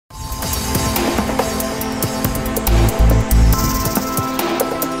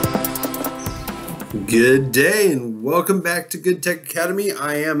Good day and welcome back to Goodtech Academy.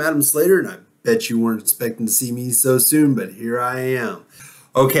 I am Adam Slater and I bet you weren't expecting to see me so soon, but here I am.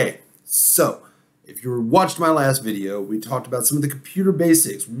 Okay, so if you watched my last video, we talked about some of the computer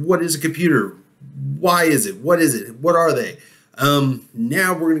basics. What is a computer? Why is it? What is it? What are they?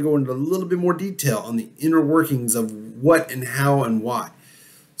 Now we're going to go into a little bit more detail on the inner workings of what and how and why.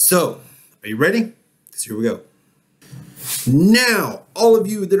 So, are you ready? Because here we go. Now, all of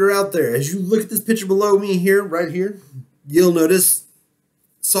you that are out there, as you look at this picture below me here, right here, you'll notice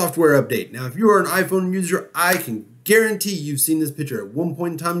software update. Now, if you are an iPhone user, I can guarantee you've seen this picture at one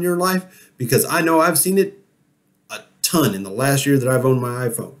point in time in your life because I know I've seen it a ton in the last year that I've owned my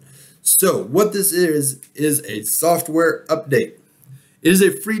iPhone. So what this is a software update. It is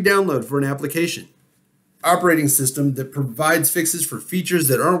a free download for an application operating system that provides fixes for features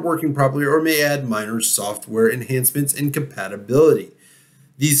that aren't working properly or may add minor software enhancements and compatibility.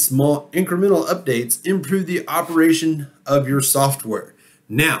 These small incremental updates improve the operation of your software.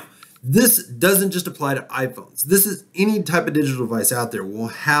 Now, this doesn't just apply to iPhones. This is any type of digital device out there will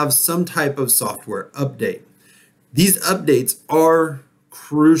have some type of software update. These updates are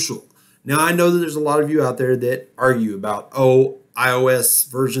crucial. Now, I know that there's a lot of you out there that argue about, oh,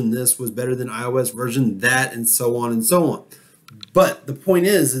 iOS version this was better than iOS version that, and so on and so on. But the point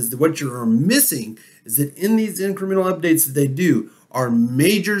is that what you're missing is that in these incremental updates that they do are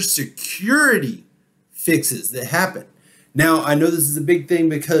major security fixes that happen. Now, I know this is a big thing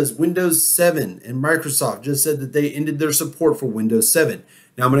because Windows 7 and Microsoft just said that they ended their support for Windows 7.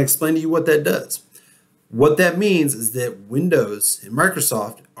 Now, I'm going to explain to you what that does. What that means is that Windows and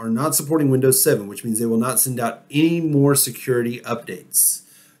Microsoft are not supporting Windows 7, which means they will not send out any more security updates.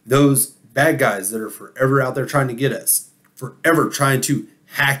 Those bad guys that are forever out there trying to get us, forever trying to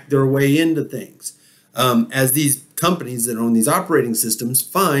hack their way into things. As these companies that own these operating systems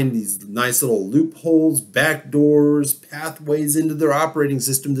find these nice little loopholes, backdoors, pathways into their operating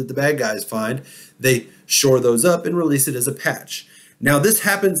system that the bad guys find, they shore those up and release it as a patch. Now, this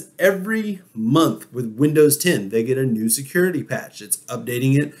happens every month with Windows 10. They get a new security patch. It's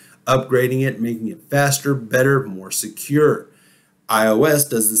updating it, upgrading it, making it faster, better, more secure. iOS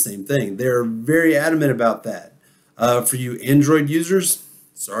does the same thing. They're very adamant about that. For you Android users,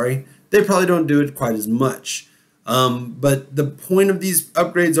 sorry, they probably don't do it quite as much. But the point of these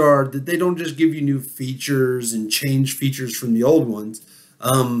upgrades are that they don't just give you new features and change features from the old ones,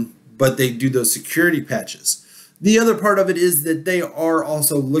 but they do those security patches. The other part of it is that they are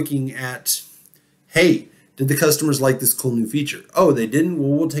also looking at, hey, did the customers like this cool new feature? Oh, they didn't?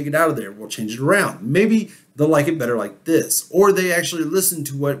 Well, we'll take it out of there. We'll change it around. Maybe they'll like it better like this. Or they actually listen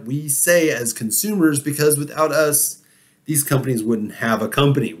to what we say as consumers because without us, these companies wouldn't have a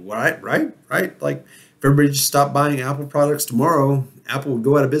company, right? Like if everybody just stopped buying Apple products tomorrow, Apple would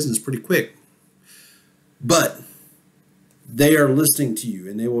go out of business pretty quick. But they are listening to you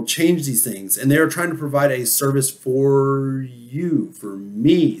and they will change these things and they are trying to provide a service for you, for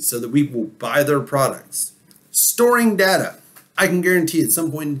me, so that we will buy their products. Storing data. I can guarantee at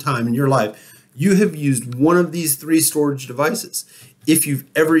some point in time in your life, you have used one of these three storage devices. If you've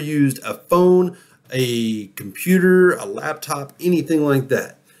ever used a phone, a computer, a laptop, anything like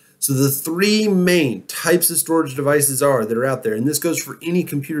that. So the three main types of storage devices that are out there, and this goes for any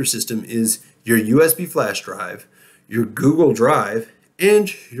computer system, is your USB flash drive, your Google Drive, and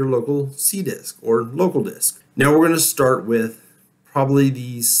your local C disk or local disk. Now we're going to start with probably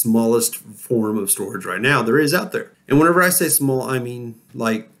the smallest form of storage right now there is out there. And whenever I say small, I mean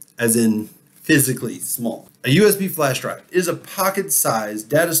like as in physically small. A USB flash drive is a pocket-sized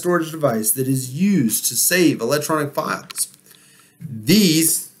data storage device that is used to save electronic files.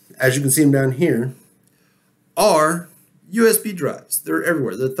 These, as you can see them down here, are USB drives. They're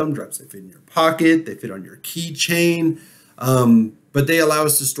everywhere. They're thumb drives. They fit in your pocket. They fit on your keychain. But they allow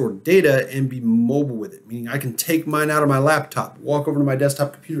us to store data and be mobile with it. Meaning I can take mine out of my laptop, walk over to my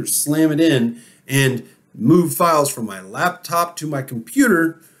desktop computer, slam it in, and move files from my laptop to my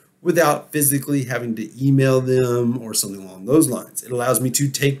computer without physically having to email them or something along those lines. It allows me to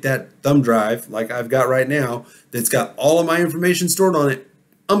take that thumb drive like I've got right now that's got all of my information stored on it,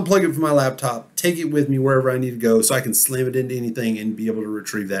 unplug it from my laptop, take it with me wherever I need to go so I can slam it into anything and be able to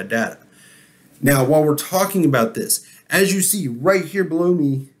retrieve that data. Now, while we're talking about this, as you see right here below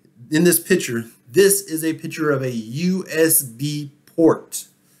me in this picture, this is a picture of a USB port.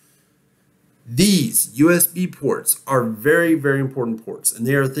 These USB ports are very, very important ports, and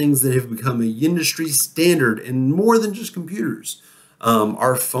they are things that have become an industry standard in more than just computers.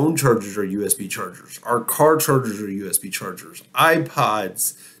 Our phone chargers are USB chargers. Our car chargers are USB chargers.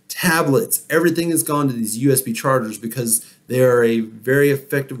 iPods, tablets, everything has gone to these USB chargers because They are a very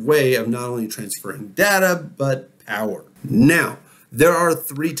effective way of not only transferring data, but power. Now, there are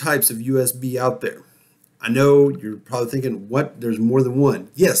 3 types of USB out there. I know you're probably thinking, what? There's more than one.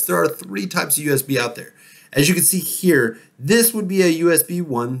 Yes, there are 3 types of USB out there. As you can see here, this would be a USB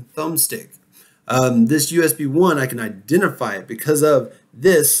 1 thumbstick. This USB 1, I can identify it because of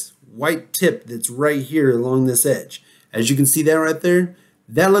this white tip that's right here along this edge. As you can see that right there,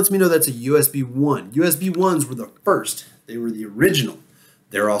 that lets me know that's a USB 1. USB 1s were the first. They were the original.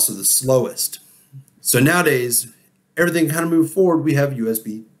 They're also the slowest. So nowadays, everything kind of moved forward. We have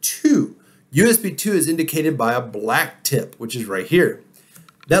USB 2. USB 2 is indicated by a black tip, which is right here.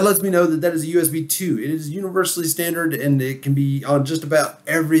 That lets me know that that is a USB 2. It is universally standard and it can be on just about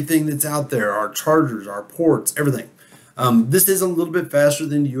everything that's out there, our chargers, our ports, everything. This is a little bit faster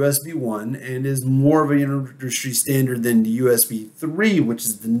than USB 1 and is more of an industry standard than the USB 3, which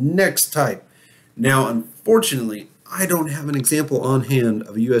is the next type. Now, unfortunately, I don't have an example on hand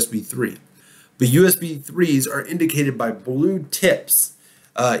of a USB 3, but USB 3s are indicated by blue tips,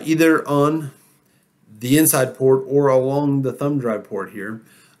 either on the inside port or along the thumb drive port here.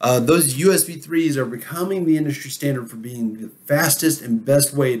 Those USB 3s are becoming the industry standard for being the fastest and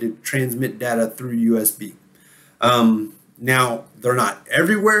best way to transmit data through USB. Now, they're not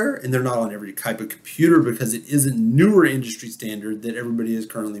everywhere and they're not on every type of computer because it is a newer industry standard that everybody is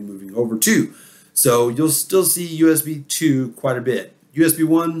currently moving over to. So you'll still see USB 2 quite a bit. USB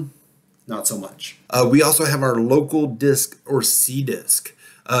 1, not so much. We also have our local disk or C disk.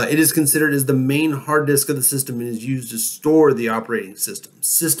 It is considered as the main hard disk of the system and is used to store the operating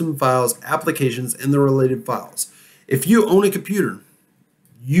system files, applications, and the related files. If you own a computer,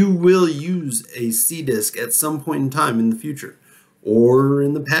 you will use a C disk at some point in time in the future or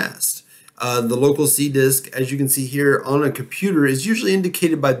in the past. The local C disk, as you can see here on a computer, is usually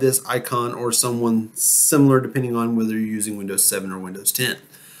indicated by this icon or someone similar depending on whether you're using Windows 7 or Windows 10.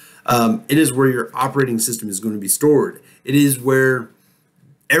 It is where your operating system is going to be stored. It is where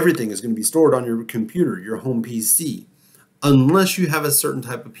everything is going to be stored on your computer, your home PC, unless you have a certain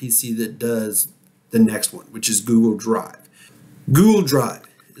type of PC that does the next one, which is Google Drive. Google Drive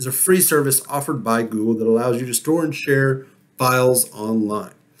is a free service offered by Google that allows you to store and share files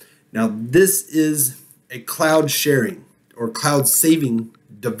online. Now, this is a cloud sharing or cloud saving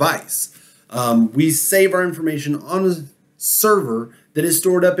device. We save our information on a server that is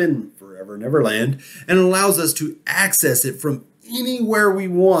stored up in Forever Neverland and allows us to access it from anywhere we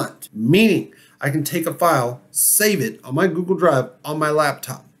want. Meaning, I can take a file, save it on my Google Drive on my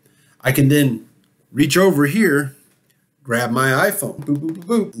laptop. I can then reach over here, grab my iPhone, boop, boop, boop,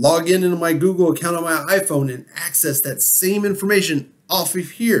 boop, log into my Google account on my iPhone and access that same information off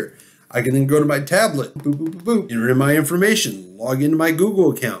of here. I can then go to my tablet, boop, boop, boop, boop, enter in my information, log into my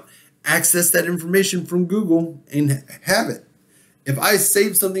Google account, access that information from Google and have it. If I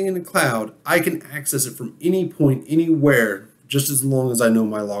save something in the cloud, I can access it from any point, anywhere, just as long as I know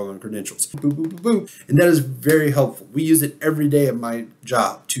my logon credentials. Boop, boop, boop, boop. And that is very helpful. We use it every day at my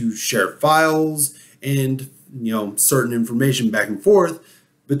job to share files and certain information back and forth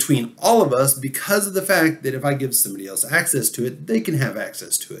between all of us because of the fact that if I give somebody else access to it, they can have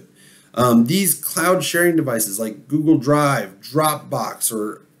access to it. These cloud sharing devices like Google Drive, Dropbox,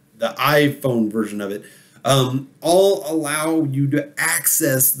 or the iPhone version of it, all allow you to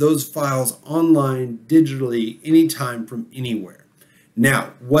access those files online digitally anytime from anywhere.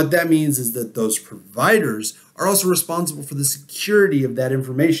 Now, what that means is that those providers are also responsible for the security of that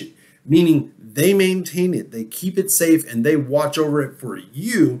information, meaning they maintain it, they keep it safe, and they watch over it for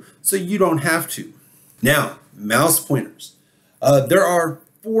you so you don't have to. Now, mouse pointers. There are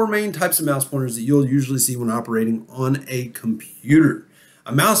 4 main types of mouse pointers that you'll usually see when operating on a computer.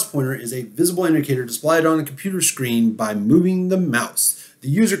 A mouse pointer is a visible indicator displayed on a computer screen by moving the mouse. The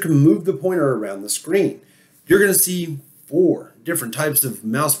user can move the pointer around the screen. You're going to see 4 different types of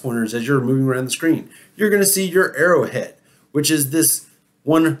mouse pointers as you're moving around the screen. You're going to see your arrowhead, which is this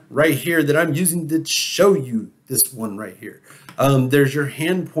one right here that I'm using to show you this one right here. There's your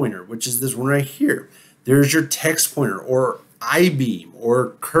hand pointer, which is this one right here. There's your text pointer or I-beam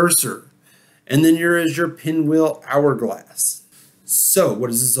or cursor. And then here is your pinwheel hourglass. So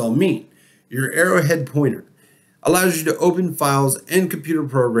what does this all mean? Your arrowhead pointer allows you to open files and computer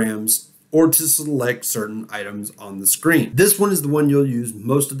programs or to select certain items on the screen. This one is the one you'll use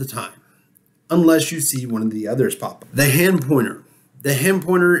most of the time, unless you see one of the others pop up. The hand pointer. The hand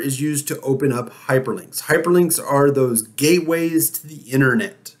pointer is used to open up hyperlinks. Hyperlinks are those gateways to the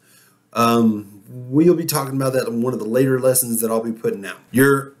internet. We'll be talking about that in one of the later lessons that I'll be putting out.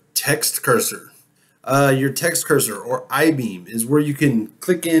 Your text cursor. Your text cursor or I-beam is where you can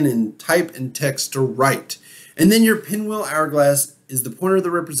click in and type and text or write. And then your pinwheel hourglass is the pointer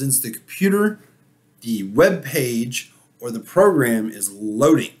that represents the computer, the web page, or the program is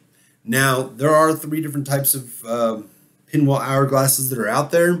loading. Now, there are 3 different types of pinwheel hourglasses that are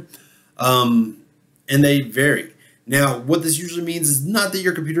out there, and they vary. Now, what this usually means is not that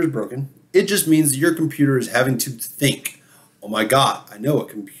your computer is broken. It just means that your computer is having to think, oh my God, I know a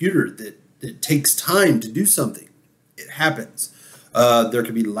computer that takes time to do something. It happens. There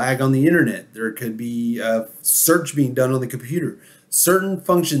could be lag on the internet. There could be search being done on the computer. Certain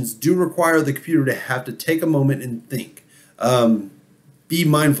functions do require the computer to have to take a moment and think. Be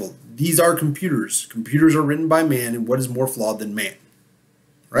mindful. These are computers. Computers are written by man, and what is more flawed than man?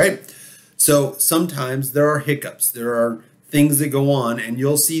 Right? So sometimes there are hiccups. There are things that go on, and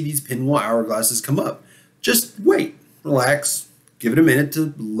you'll see these pinwheel hourglasses come up. Just wait, relax, give it a minute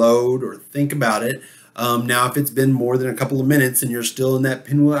to load or think about it. Now, if it's been more than a couple of minutes and you're still in that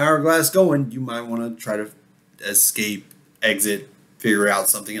pinwheel hourglass going, you might want to try to escape, exit, figure out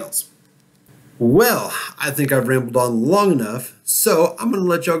something else. Well, I think I've rambled on long enough, so I'm going to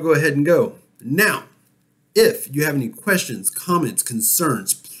let y'all go ahead and go. Now, if you have any questions, comments,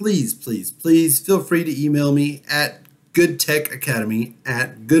 concerns, please feel free to email me at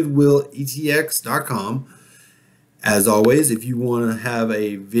goodtechacademy@goodwilletx.com. As always, if you want to have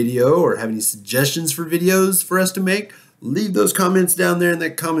a video or have any suggestions for videos for us to make, leave those comments down there in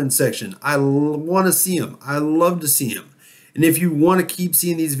that comment section. I want to see them. I love to see them. And if you want to keep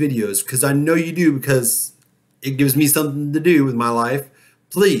seeing these videos, because I know you do, because it gives me something to do with my life,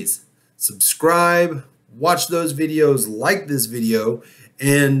 please subscribe, watch those videos, like this video,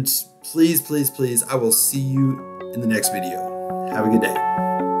 and please, I will see you in the next video. Have a good day.